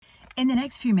In the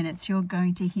next few minutes, you're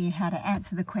going to hear how to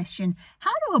answer the question,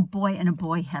 how do a boy and a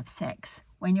boy have sex?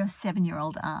 When your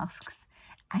 7-year-old asks.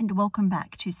 And welcome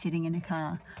back to Sitting in a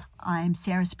Car. I'm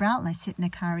Sarah Sprout and I sit in a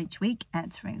car each week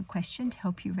answering a question to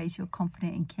help you raise your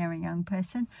confident and caring young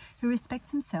person who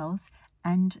respects themselves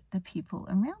and the people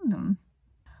around them.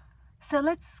 So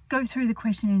let's go through the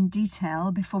question in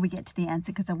detail before we get to the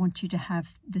answer, because I want you to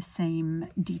have the same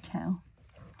detail.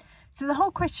 So the whole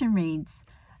question reads,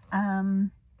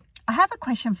 I have a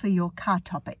question for your car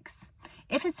topics.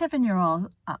 If a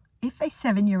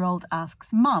 7-year-old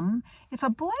asks, Mum, if a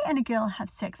boy and a girl have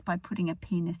sex by putting a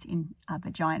penis in a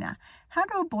vagina, how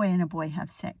do a boy and a boy have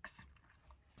sex?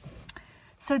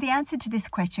 So the answer to this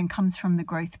question comes from the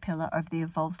growth pillar of the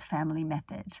Evolved Family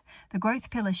Method. The growth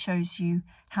pillar shows you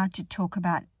how to talk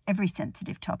about every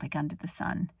sensitive topic under the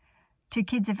sun to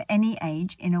kids of any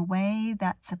age in a way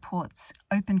that supports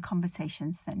open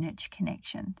conversations that nurture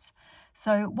connections.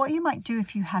 So what you might do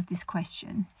if you have this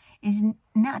question is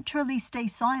naturally stay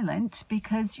silent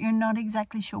because you're not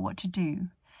exactly sure what to do.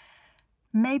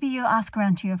 Maybe you ask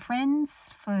around to your friends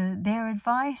for their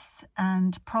advice,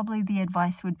 and probably the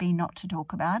advice would be not to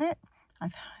talk about it.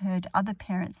 I've heard other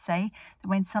parents say that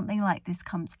when something like this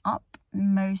comes up,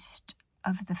 most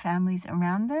of the families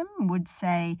around them would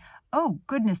say, oh,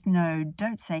 goodness, no,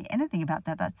 don't say anything about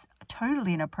that. That's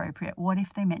totally inappropriate. What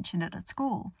if they mention it at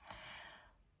school?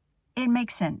 It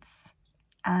makes sense.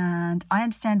 And I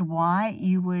understand why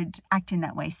you would act in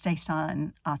that way, stay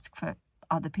silent, ask for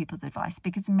other people's advice,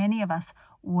 because many of us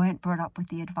weren't brought up with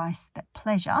the advice that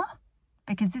pleasure,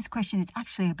 because this question is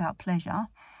actually about pleasure,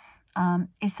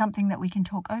 is something that we can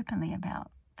talk openly about,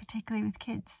 particularly with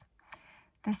kids.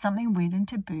 There's something weird and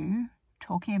taboo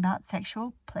talking about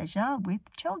sexual pleasure with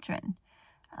children.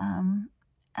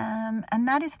 And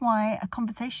that is why a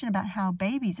conversation about how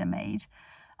babies are made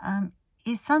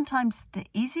is sometimes the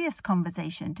easiest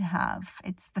conversation to have.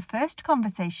 It's the first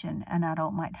conversation an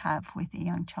adult might have with a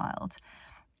young child.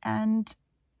 And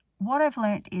what I've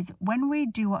learned is when we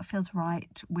do what feels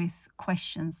right with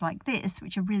questions like this,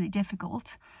 which are really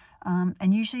difficult,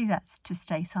 and usually that's to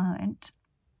stay silent,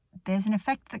 there's an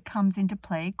effect that comes into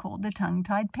play called the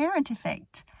tongue-tied parent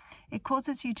effect. It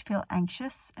causes you to feel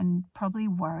anxious and probably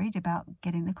worried about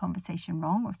getting the conversation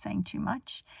wrong or saying too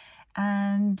much.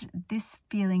 And this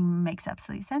feeling makes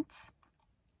absolute sense.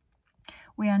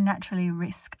 We are naturally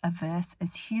risk averse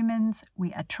as humans.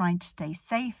 We are trying to stay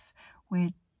safe.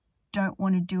 We don't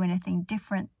want to do anything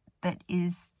different that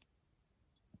is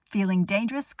feeling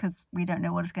dangerous because we don't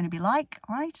know what it's going to be like,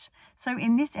 right? So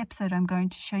in this episode, I'm going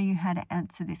to show you how to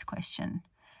answer this question.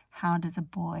 How does a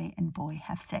boy and boy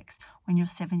have sex? When your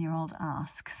 7-year-old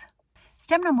asks.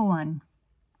 Step number 1.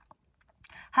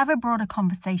 Have a broader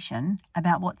conversation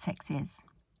about what sex is.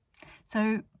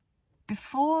 So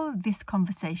before this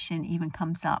conversation even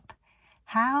comes up,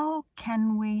 how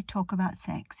can we talk about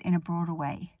sex in a broader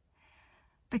way?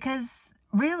 Because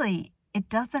really, it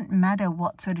doesn't matter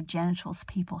what sort of genitals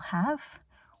people have.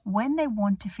 When they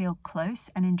want to feel close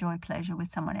and enjoy pleasure with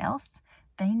someone else,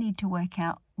 they need to work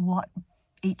out what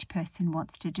each person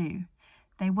wants to do.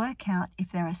 They work out if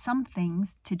there are some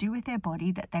things to do with their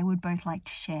body that they would both like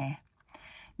to share.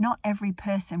 Not every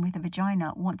person with a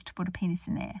vagina wants to put a penis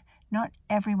in there. Not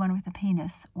everyone with a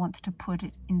penis wants to put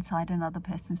it inside another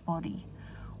person's body,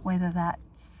 whether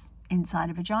that's inside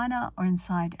a vagina or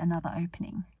inside another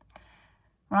opening.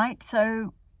 Right?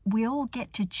 So we all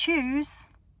get to choose,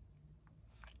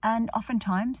 and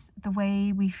oftentimes the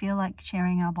way we feel like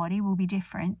sharing our body will be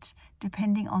different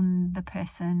depending on the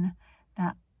person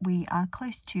that we are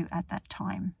close to at that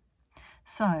time.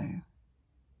 So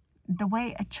the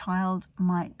way a child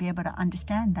might be able to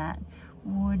understand that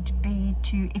would be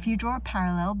to, if you draw a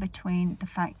parallel between the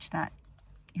fact that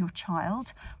your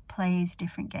child plays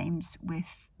different games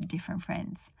with different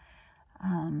friends.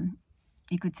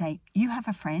 You could say, you have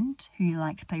a friend who you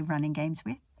like to play running games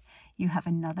with. You have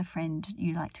another friend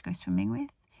you like to go swimming with.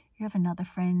 You have another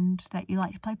friend that you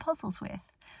like to play puzzles with.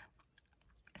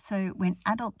 So when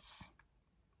adults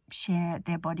share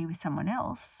their body with someone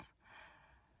else,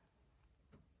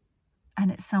 and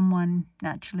it's someone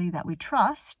naturally that we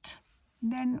trust,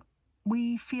 then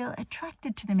we feel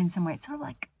attracted to them in some way. It's sort of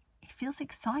like, it feels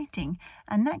exciting.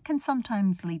 And that can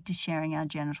sometimes lead to sharing our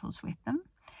genitals with them.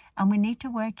 And we need to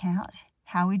work out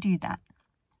how we do that.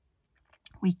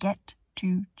 We get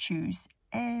to choose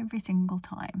every single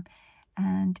time.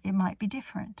 And it might be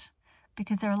different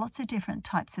because there are lots of different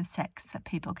types of sex that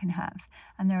people can have.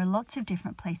 And there are lots of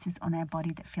different places on our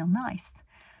body that feel nice.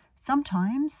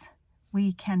 Sometimes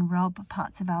we can rub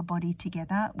parts of our body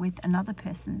together with another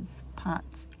person's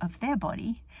parts of their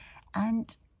body,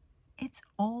 and it's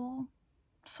all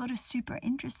sort of super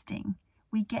interesting.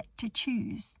 We get to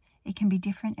choose. It can be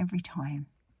different every time.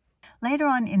 Later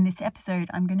on in this episode,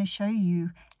 I'm going to show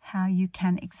you how you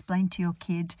can explain to your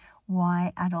kid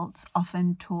why adults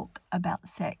often talk about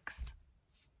sex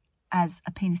as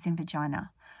a penis and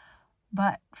vagina.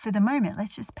 But for the moment,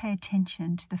 let's just pay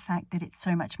attention to the fact that it's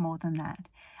so much more than that.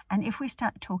 And if we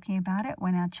start talking about it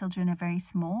when our children are very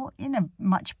small in a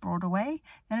much broader way,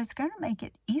 then it's going to make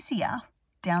it easier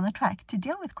down the track to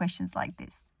deal with questions like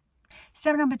this.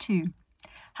 Step number 2,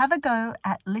 have a go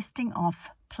at listing off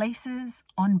places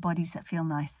on bodies that feel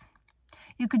nice.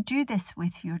 You could do this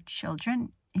with your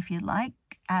children if you like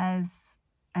as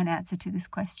an answer to this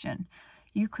question.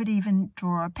 You could even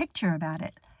draw a picture about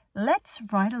it. Let's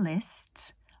write a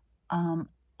list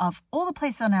of all the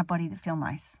places on our body that feel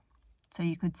nice. So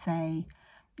you could say,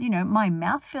 my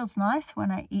mouth feels nice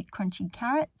when I eat crunchy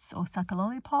carrots or suck a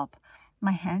lollipop.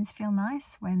 My hands feel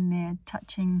nice when they're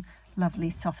touching lovely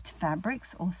soft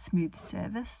fabrics or smooth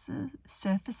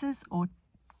surfaces or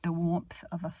the warmth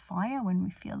of a fire, when we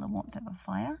feel the warmth of a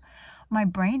fire. My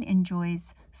brain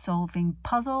enjoys solving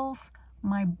puzzles.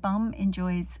 My bum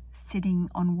enjoys sitting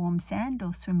on warm sand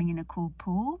or swimming in a cool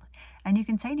pool. And you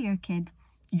can say to your kid,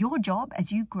 your job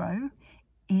as you grow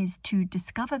is to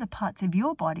discover the parts of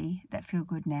your body that feel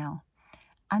good now.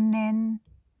 And then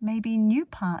maybe new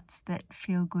parts that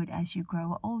feel good as you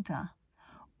grow older.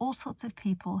 All sorts of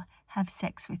people have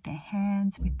sex with their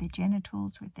hands, with their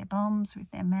genitals, with their bums, with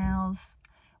their mouths,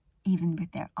 even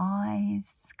with their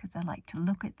eyes, because they like to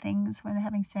look at things when they're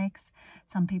having sex.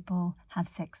 Some people have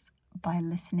sex by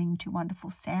listening to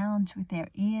wonderful sounds with their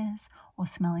ears or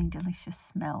smelling delicious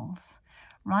smells,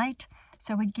 right?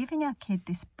 So we're giving our kid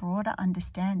this broader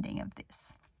understanding of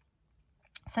this.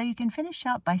 So you can finish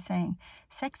up by saying,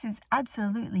 sex is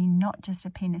absolutely not just a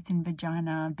penis and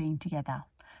vagina being together.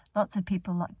 Lots of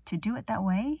people like to do it that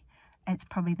way. It's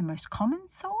probably the most common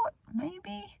sort,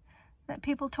 maybe, that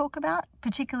people talk about,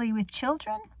 particularly with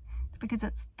children, because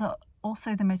it's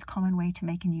also the most common way to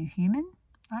make a new human,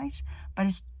 right? But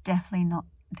it's definitely not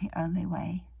the only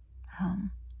way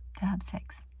to have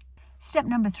sex. Step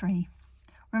number 3,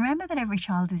 remember that every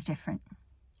child is different.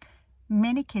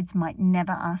 Many kids might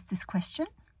never ask this question.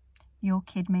 Your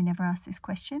kid may never ask this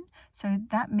question. So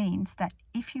that means that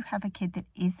if you have a kid that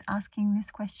is asking this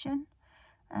question,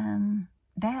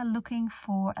 they are looking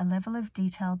for a level of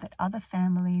detail that other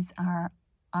families are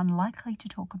unlikely to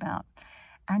talk about.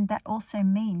 And that also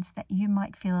means that you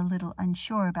might feel a little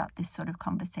unsure about this sort of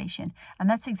conversation. And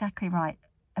that's exactly right.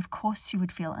 Of course you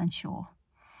would feel unsure.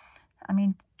 I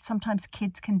mean, sometimes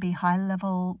kids can be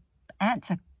high-level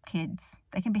answer kids.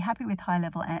 They can be happy with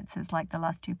high-level answers like the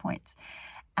last 2 points.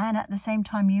 And at the same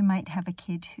time, you might have a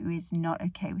kid who is not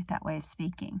okay with that way of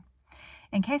speaking.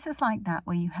 In cases like that,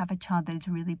 where you have a child that is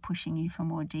really pushing you for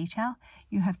more detail,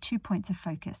 you have 2 points of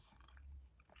focus.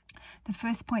 The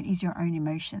first point is your own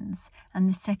emotions, and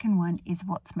the second one is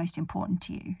what's most important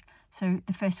to you. So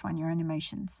the first one, your own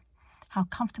emotions. How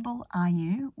comfortable are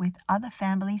you with other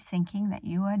families thinking that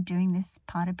you are doing this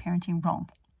part of parenting wrong?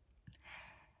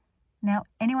 Now,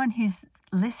 anyone who's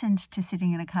listened to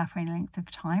Sitting in a Car for any length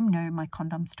of time know my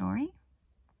condom story.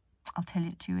 I'll tell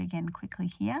it to you again quickly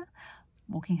here.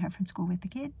 Walking home from school with the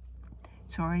kid,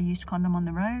 saw a used condom on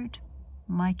the road.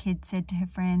 My kid said to her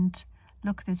friend,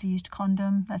 look, there's a used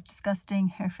condom, that's disgusting.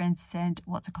 Her friend said,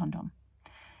 what's a condom?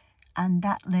 And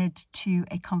that led to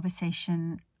a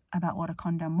conversation about what a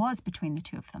condom was between the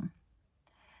two of them.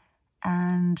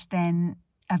 And then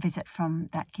a visit from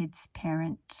that kid's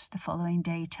parent the following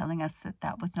day telling us that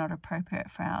that was not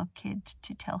appropriate for our kid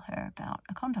to tell her about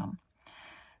a condom.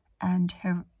 And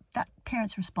that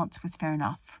parent's response was fair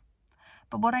enough.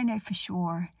 But what I know for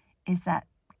sure is that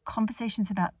conversations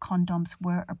about condoms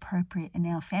were appropriate in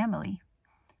our family.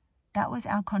 That was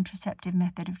our contraceptive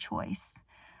method of choice.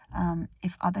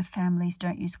 If other families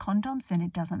don't use condoms, then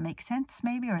it doesn't make sense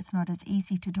maybe, or it's not as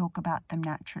easy to talk about them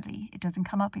naturally. It doesn't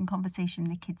come up in conversation.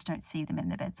 The kids don't see them in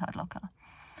the bedside locker.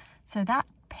 So that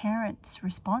parent's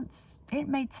response, it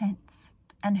made sense.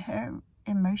 And her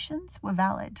emotions were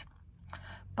valid.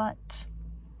 But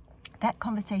that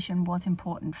conversation was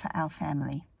important for our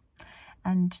family.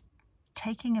 And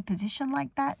taking a position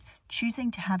like that,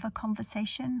 choosing to have a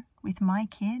conversation with my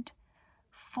kid,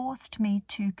 forced me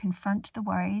to confront the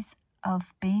worries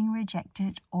of being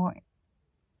rejected or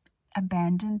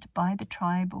abandoned by the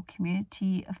tribe or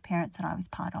community of parents that I was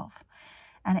part of.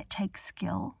 And it takes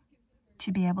skill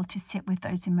to be able to sit with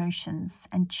those emotions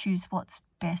and choose what's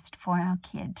best for our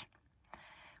kid.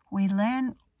 We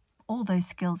learn all those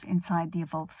skills inside the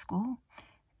Evolve School,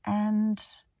 and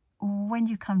when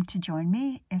you come to join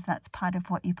me, if that's part of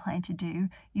what you plan to do,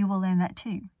 you will learn that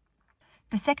too.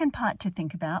 The second part to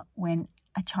think about when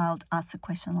a child asks a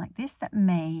question like this that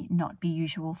may not be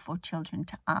usual for children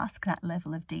to ask that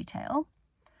level of detail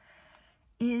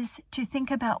is to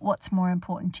think about what's more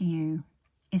important to you.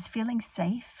 Is feeling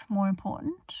safe more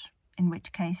important? In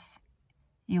which case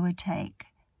you would take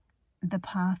the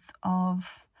path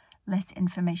of less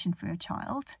information for your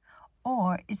child.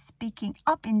 Or is speaking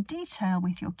up in detail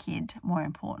with your kid more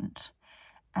important?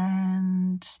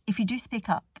 And if you do speak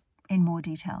up in more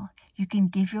detail, you can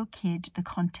give your kid the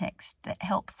context that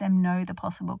helps them know the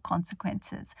possible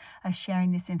consequences of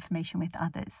sharing this information with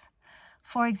others.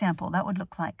 For example, that would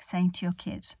look like saying to your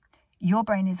kid, your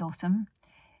brain is awesome.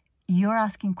 You're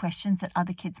asking questions that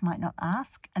other kids might not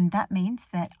ask, and that means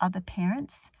that other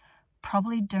parents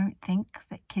probably don't think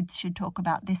that kids should talk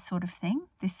about this sort of thing,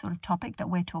 this sort of topic that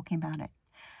we're talking about it.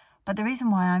 But the reason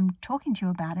why I'm talking to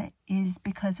you about it is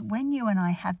because when you and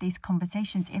I have these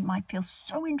conversations, it might feel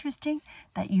so interesting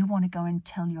that you want to go and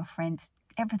tell your friends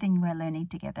everything we're learning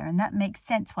together. And that makes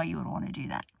sense why you would want to do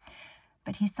that.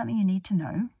 But here's something you need to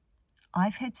know.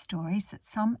 I've heard stories that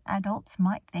some adults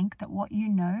might think that what you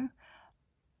know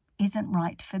isn't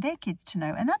right for their kids to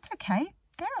know. And that's okay.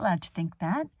 They're allowed to think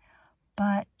that.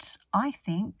 But I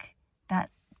think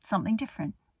that's something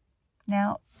different.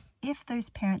 Now, if those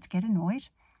parents get annoyed,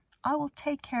 I will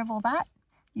take care of all that.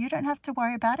 You don't have to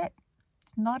worry about it.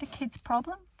 It's not a kid's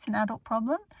problem. It's an adult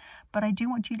problem. But I do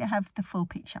want you to have the full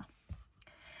picture.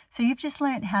 So you've just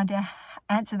learned how to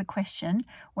answer the question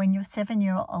when your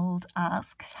 7-year-old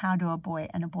asks, how do a boy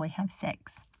and a boy have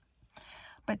sex?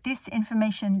 But this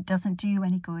information doesn't do you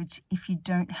any good if you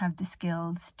don't have the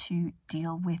skills to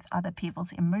deal with other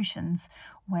people's emotions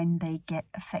when they get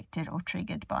affected or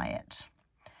triggered by it.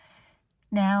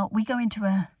 Now, we go into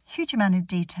a huge amount of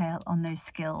detail on those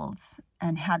skills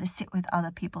and how to sit with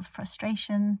other people's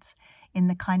frustrations in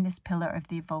the kindness pillar of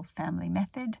the Evolved Family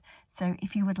Method. So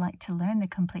if you would like to learn the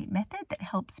complete method that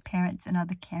helps parents and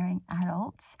other caring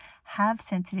adults have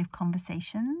sensitive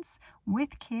conversations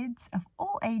with kids of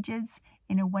all ages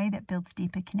in a way that builds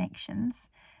deeper connections,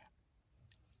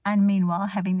 and meanwhile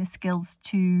having the skills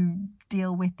to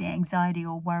deal with the anxiety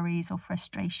or worries or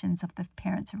frustrations of the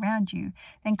parents around you,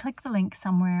 then click the link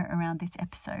somewhere around this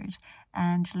episode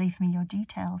and leave me your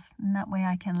details. And that way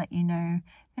I can let you know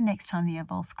the next time the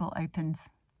Evolve School opens.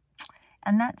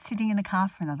 And that's sitting in a car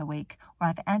for another week, where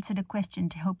I've answered a question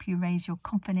to help you raise your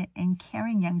confident and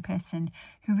caring young person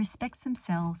who respects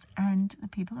themselves and the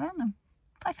people around them.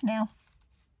 Bye for now.